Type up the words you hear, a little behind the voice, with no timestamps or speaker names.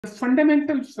The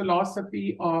fundamental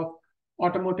philosophy of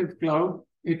automotive cloud,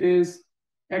 it's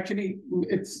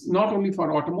not only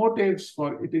for automotives,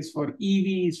 it is for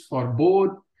EVs, for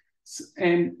both,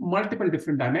 and multiple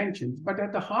different dimensions. But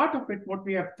at the heart of it, what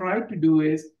we have tried to do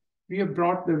is we have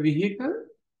brought the vehicle,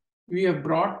 we have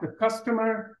brought the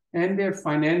customer and their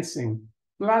financing,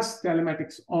 plus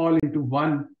telematics all into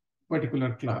one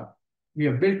particular cloud. We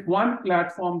have built one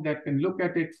platform that can look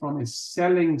at it from a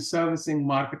selling, servicing,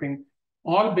 marketing,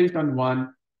 all built on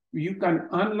one. You can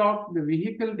unlock the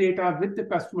vehicle data with the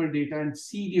customer data and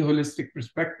see the holistic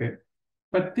perspective.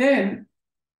 But then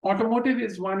automotive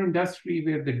is one industry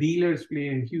where the dealers play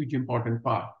a huge important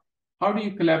part. How do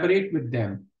you collaborate with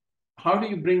them? How do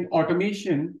you bring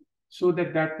automation so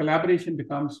that that collaboration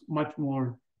becomes much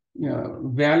more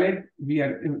valid? We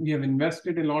have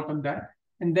invested a lot on that.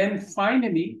 And then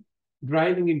finally,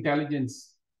 driving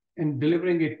intelligence and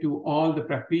delivering it to all the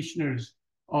practitioners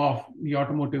of the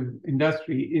automotive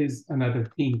industry is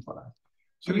another theme for us.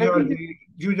 So you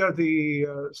are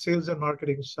the sales and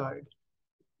marketing side.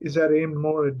 Is that aimed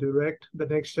more at the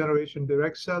next generation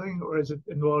direct selling, or is it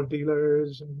involve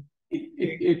dealers? And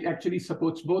it actually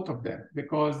supports both of them,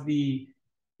 because the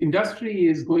industry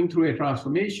is going through a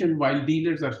transformation. While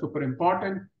dealers are super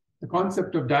important, the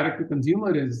concept of direct to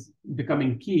consumer is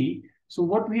becoming key. So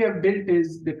what we have built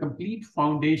is the complete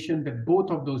foundation that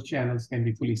both of those channels can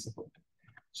be fully supported.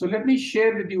 So let me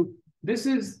share with you, this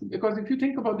is because if you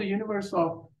think about the universe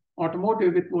of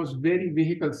automotive, it was very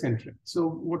vehicle centric. So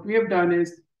what we have done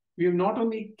is we have not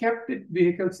only kept it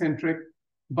vehicle centric,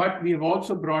 but we have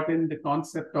also brought in the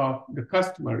concept of the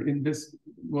customer. In this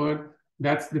word,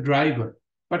 that's the driver.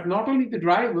 But not only the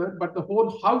driver, but the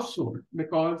whole household,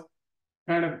 because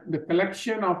kind of the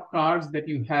collection of cars that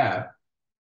you have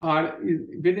are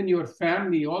within your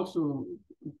family also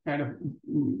kind of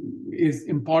is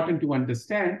important to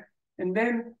understand. And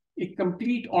then a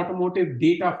complete automotive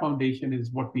data foundation is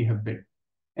what we have built.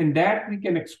 And that we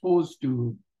can expose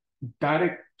to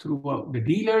direct through the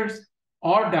dealers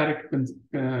or direct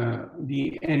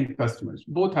the end customers.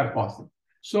 Both are possible.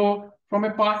 So from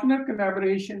a partner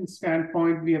collaboration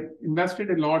standpoint, we have invested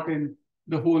a lot in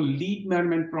the whole lead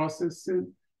management process.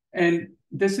 And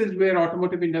this is where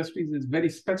automotive industries is very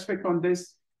specific on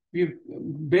this. We've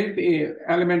built an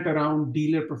element around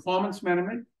dealer performance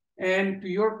management. And to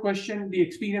your question, the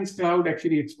Experience Cloud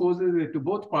actually exposes it to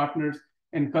both partners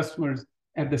and customers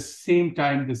at the same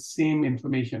time, the same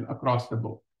information across the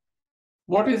board.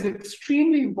 What is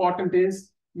extremely important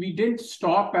is we didn't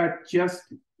stop at just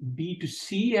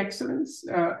B2C excellence,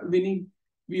 Vinny.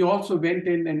 We also went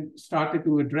in and started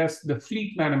to address the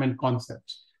fleet management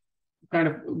concepts, kind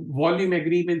of volume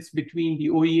agreements between the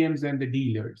OEMs and the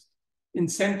dealers,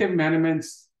 incentive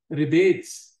managements,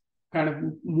 rebates, kind of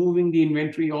moving the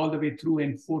inventory all the way through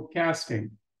and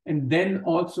forecasting, and then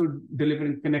also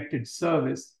delivering connected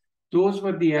service. Those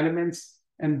were the elements.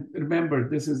 And remember,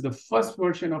 this is the first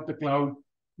version of the cloud,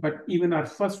 but even our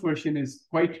first version is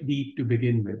quite deep to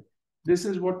begin with. This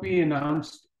is what we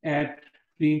announced at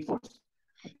Dreamforce.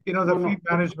 You know, the fleet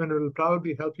management will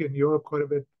probably help you in Europe quite a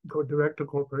bit, go direct to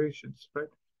corporations, right?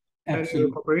 Absolutely.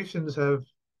 Many corporations have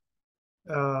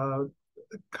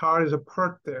car is a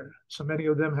perk there. So many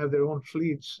of them have their own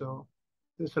fleets. So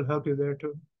this will help you there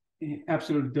too.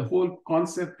 Absolutely. The whole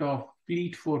concept of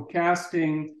fleet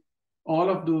forecasting, all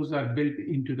of those are built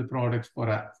into the products for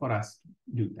us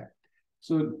to do that.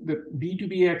 So the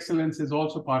B2B excellence is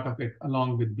also part of it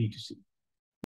along with B2C.